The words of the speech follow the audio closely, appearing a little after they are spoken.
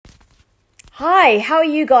Hi, how are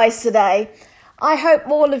you guys today? I hope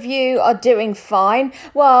all of you are doing fine.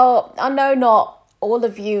 Well, I know not all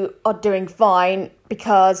of you are doing fine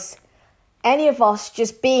because any of us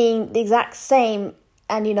just being the exact same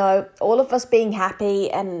and, all of us being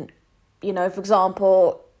happy and, for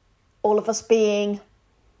example, all of us being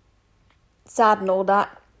sad and all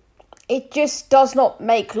that, it just does not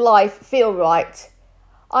make life feel right.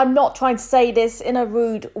 I'm not trying to say this in a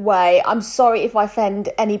rude way. I'm sorry if I offend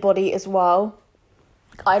anybody as well.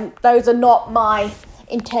 Those are not my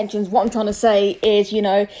intentions. What I'm trying to say is,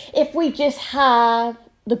 if we just have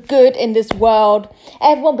the good in this world,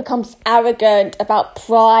 everyone becomes arrogant about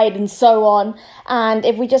pride and so on. And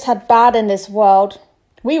if we just had bad in this world,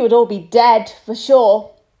 we would all be dead for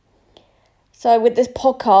sure. So with this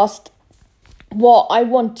podcast, what I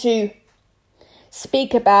want to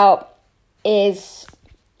speak about is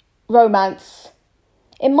romance.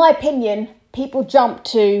 In my opinion, people jump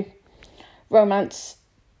to romance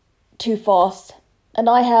too fast, and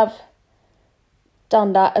I have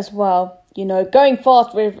done that as well. Going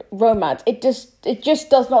fast with romance, it just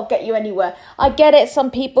does not get you anywhere. I get it, some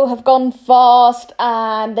people have gone fast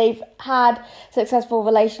and they've had successful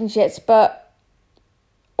relationships, but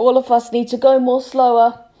all of us need to go more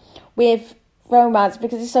slower with romance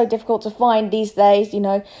because it's so difficult to find these days.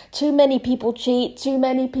 Too many people cheat, too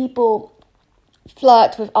many people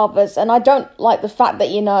flirt with others, and I don't like the fact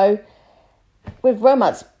that with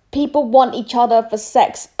romance, people want each other for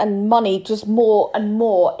sex and money just more and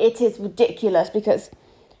more. It is ridiculous because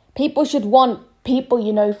people should want people,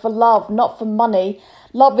 for love, not for money.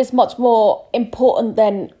 Love is much more important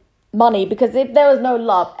than money because if there was no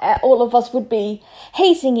love, all of us would be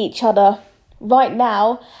hating each other right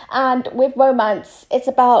now. And with romance, it's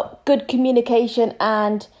about good communication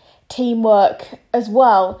and teamwork as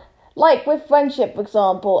well. Like with friendship, for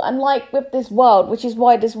example, and like with this world, which is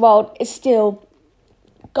why this world is still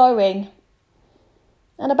going.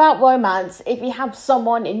 And about romance, if you have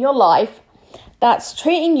someone in your life that's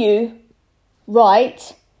treating you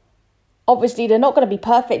right, obviously they're not going to be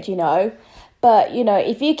perfect, but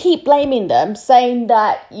if you keep blaming them, saying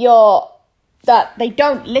that they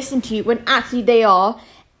don't listen to you when actually they are,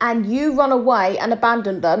 and you run away and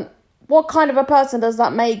abandon them, what kind of a person does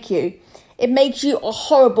that make you? It makes you a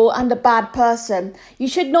horrible and a bad person. You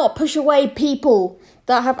should not push away people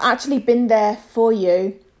that have actually been there for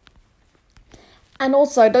you. And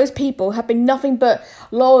also, those people have been nothing but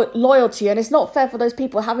loyal to you. And it's not fair for those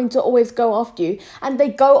people having to always go after you. And they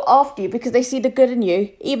go after you because they see the good in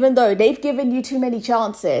you, even though they've given you too many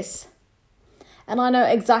chances. And I know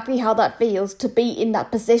exactly how that feels to be in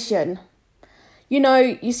that position.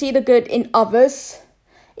 You see the good in others.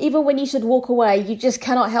 Even when you should walk away, you just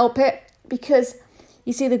cannot help it because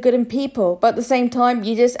you see the good in people. But at the same time,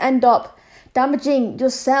 you just end up damaging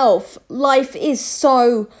yourself. Life is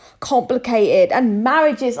so complicated and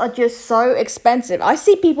marriages are just so expensive. I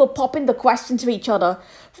see people popping the question to each other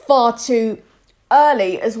far too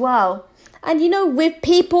early as well. And with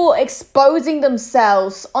people exposing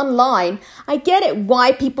themselves online, I get it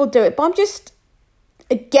why people do it, but I'm just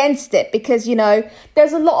against it because,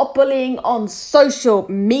 there's a lot of bullying on social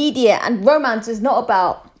media and romance is not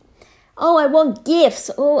about, oh, I want gifts,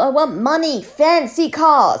 oh, I want money, fancy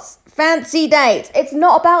cars, fancy dates. It's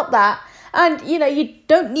not about that. And, you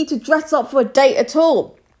don't need to dress up for a date at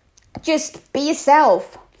all. Just be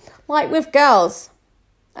yourself. Like with girls.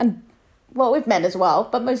 And, with men as well.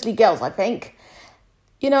 But mostly girls, I think.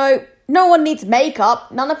 No one needs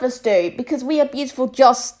makeup. None of us do. Because we are beautiful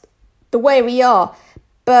just the way we are.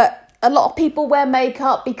 But a lot of people wear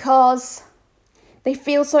makeup because they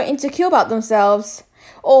feel so insecure about themselves.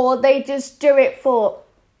 Or they just do it for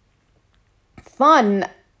fun.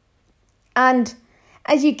 And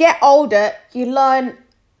as you get older, you learn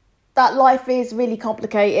that life is really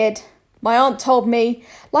complicated. My aunt told me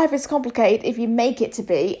life is complicated if you make it to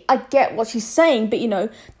be. I get what she's saying, but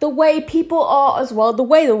the way people are as well, the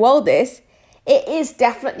way the world is, it is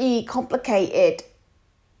definitely complicated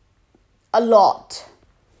a lot.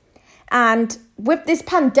 And with this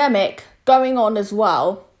pandemic going on as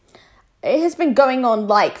well, it has been going on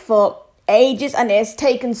for ages and it's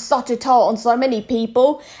taken such a toll on so many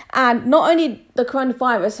people. And not only the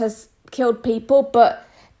coronavirus has killed people, but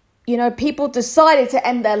people decided to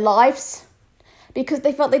end their lives because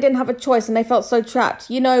they felt they didn't have a choice and they felt so trapped.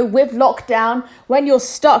 With lockdown, when you're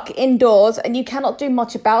stuck indoors and you cannot do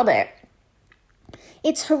much about it,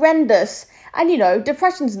 it's horrendous. And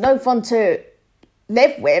depression's no fun to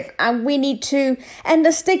live with, and we need to end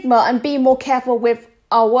the stigma and be more careful with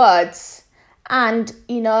our words. And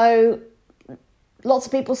lots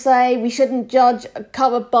of people say we shouldn't judge a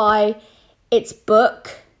cover by its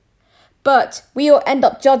book, but we all end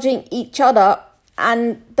up judging each other,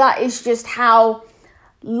 and that is just how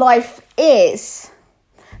life is.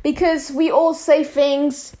 Because we all say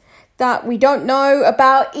things that we don't know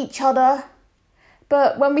about each other,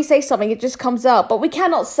 but when we say something, it just comes out. But we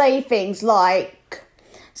cannot say things like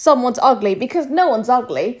someone's ugly, because no one's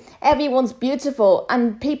ugly. Everyone's beautiful.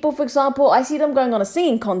 And people, for example, I see them going on a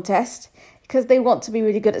singing contest because they want to be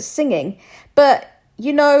really good at singing. But,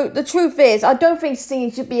 you know, the truth is, I don't think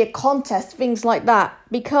singing should be a contest, things like that,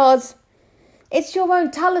 because it's your own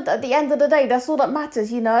talent at the end of the day. That's all that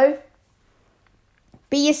matters, you know.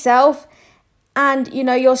 Be yourself, and, you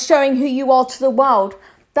know, you're showing who you are to the world.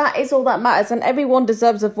 That is all that matters, and everyone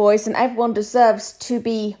deserves a voice, and everyone deserves to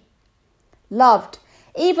be loved.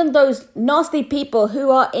 Even those nasty people who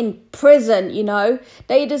are in prison, you know,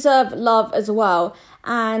 they deserve love as well.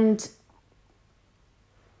 And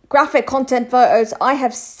graphic content photos I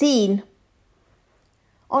have seen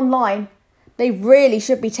online, they really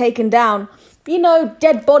should be taken down. You know,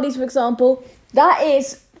 dead bodies, for example, that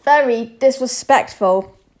is very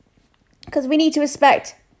disrespectful, because we need to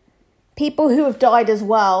respect people who have died as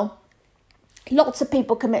well. Lots of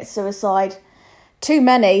people commit suicide. Too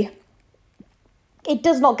many. It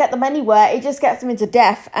does not get them anywhere. It just gets them into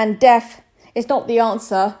death. And death is not the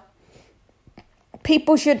answer.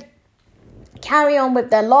 People should carry on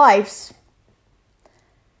with their lives.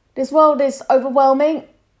 This world is overwhelming.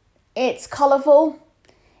 It's colourful.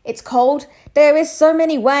 It's cold. There is so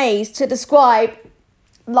many ways to describe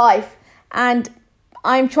life. And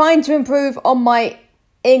I'm trying to improve on my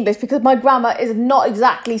English because my grammar is not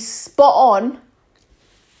exactly spot on.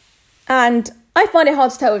 And I find it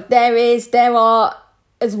hard to tell if there are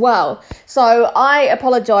as well. So I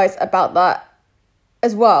apologise about that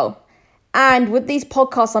as well. And with these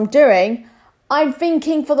podcasts I'm doing, I'm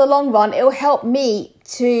thinking for the long run, it'll help me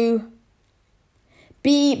to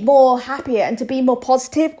be more happier and to be more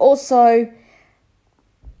positive. Also,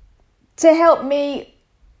 to help me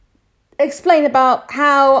explain about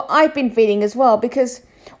how I've been feeling as well. Because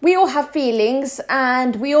we all have feelings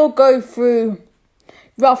and we all go through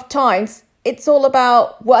rough times. It's all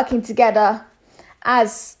about working together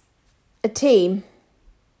as a team.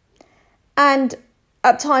 And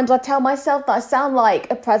at times I tell myself that I sound like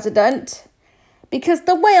a president, because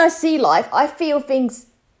the way I see life, I feel things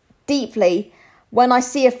deeply. When I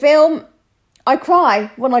see a film, I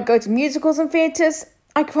cry. When I go to musicals and theatres,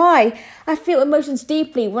 I cry. I feel emotions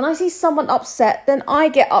deeply. When I see someone upset, then I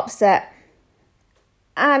get upset.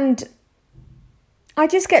 And I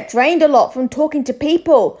just get drained a lot from talking to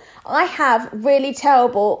people. I have really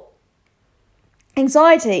terrible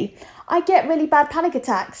anxiety. I get really bad panic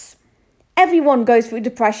attacks. Everyone goes through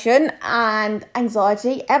depression and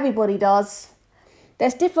anxiety. Everybody does.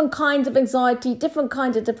 There's different kinds of anxiety, different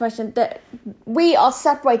kinds of depression. That we are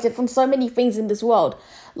separated from so many things in this world,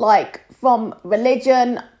 like from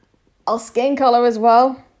religion, our skin colour as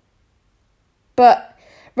well. But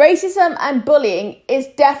racism and bullying is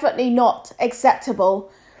definitely not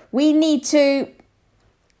acceptable. We need to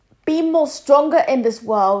be more stronger in this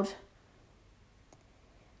world.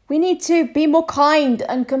 We need to be more kind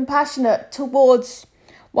and compassionate towards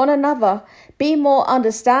one another. Be more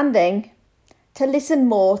understanding. To listen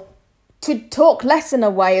more. To talk less in a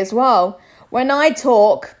way as well. When I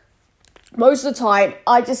talk, most of the time,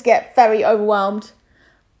 I just get very overwhelmed.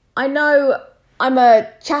 I know I'm a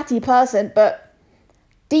chatty person, but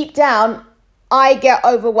deep down, I get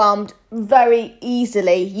overwhelmed very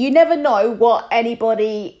easily. You never know what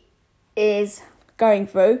anybody is going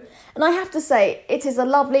through. And I have to say, it is a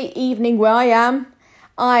lovely evening where I am.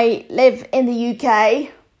 I live in the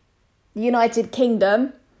UK, United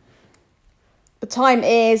Kingdom. The time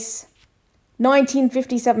is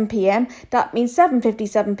 19:57 p.m. That means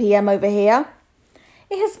 7:57 p.m. over here.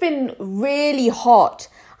 It has been really hot.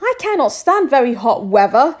 I cannot stand very hot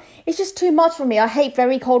weather. It's just too much for me. I hate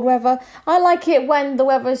very cold weather. I like it when the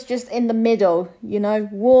weather is just in the middle,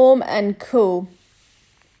 warm and cool.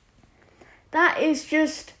 That is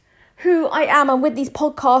just who I am. And with these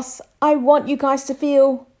podcasts, I want you guys to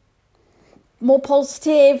feel more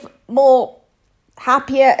positive, more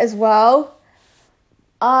happier as well.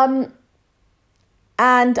 And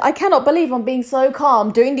I cannot believe I'm being so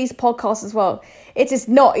calm doing these podcasts as well. It is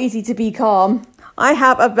not easy to be calm. I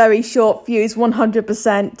have a very short fuse,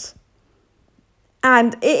 100%.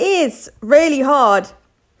 And it is really hard,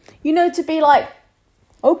 to be like,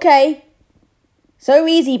 okay, so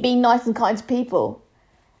easy being nice and kind to people.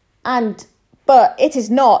 But it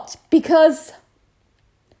is not, because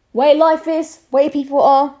way life is, way people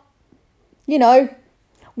are,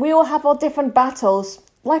 we all have our different battles,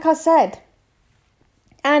 like I said.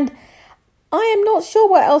 And I am not sure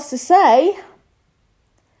what else to say,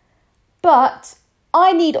 but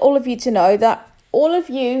I need all of you to know that all of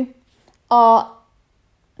you are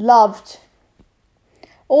loved.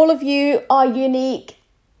 All of you are unique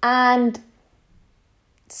and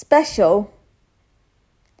special.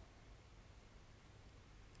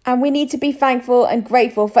 And we need to be thankful and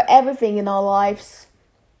grateful for everything in our lives.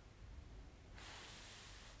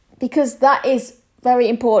 Because that is very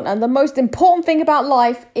important. And the most important thing about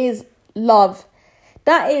life is love.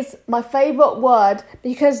 That is my favourite word,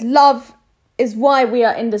 because love is why we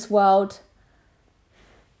are in this world.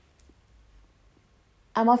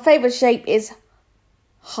 And my favourite shape is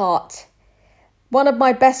heart. One of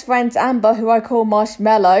my best friends, Amber, who I call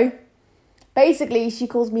Marshmallow, basically she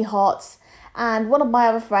calls me Hearts. And one of my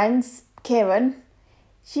other friends, Kieran,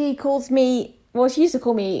 she used to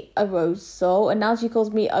call me a rose soul, and now she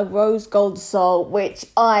calls me a rose gold soul, which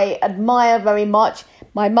I admire very much.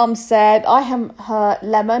 My mum said I am her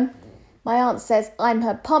lemon. My aunt says I'm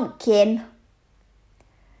her pumpkin.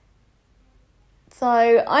 So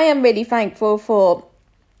I am really thankful for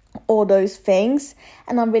all those things,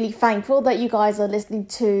 and I'm really thankful that you guys are listening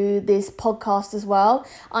to this podcast as well.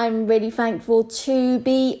 I'm really thankful to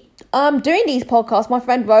be doing these podcasts. My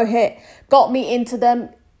friend Rohit got me into them.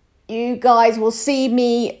 You guys will see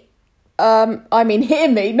me, hear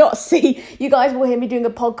me, not see. You guys will hear me doing a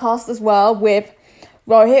podcast as well with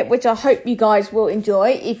Rohit, which I hope you guys will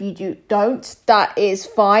enjoy. If you don't, that is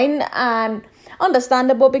fine and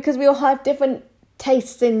understandable, because we all have different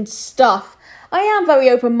tastes in stuff. I am very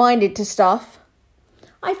open-minded to stuff.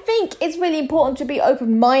 I think it's really important to be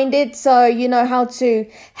open-minded, so you know how to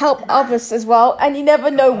help others as well. And you never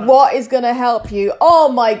know what is going to help you. Oh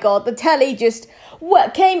my God, the telly just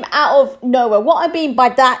came out of nowhere. What I mean by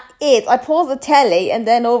that is I paused the telly and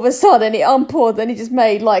then all of a sudden it unpaused and it just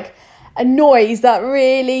made like a noise that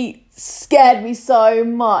really scared me so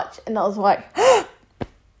much. And I was like,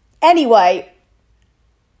 anyway,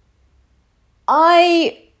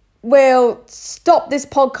 I will stop this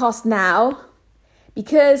podcast now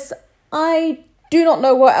because I do not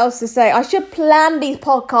know what else to say. I should plan these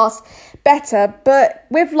podcasts better, but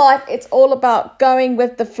with life, it's all about going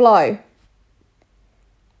with the flow.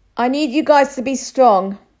 I need you guys to be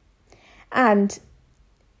strong. And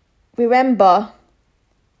remember,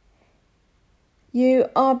 you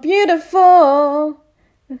are beautiful,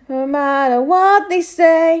 no matter what they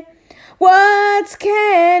say. Words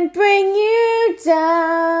can bring you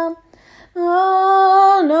down.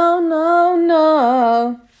 Oh, no, no,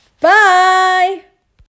 no. Bye.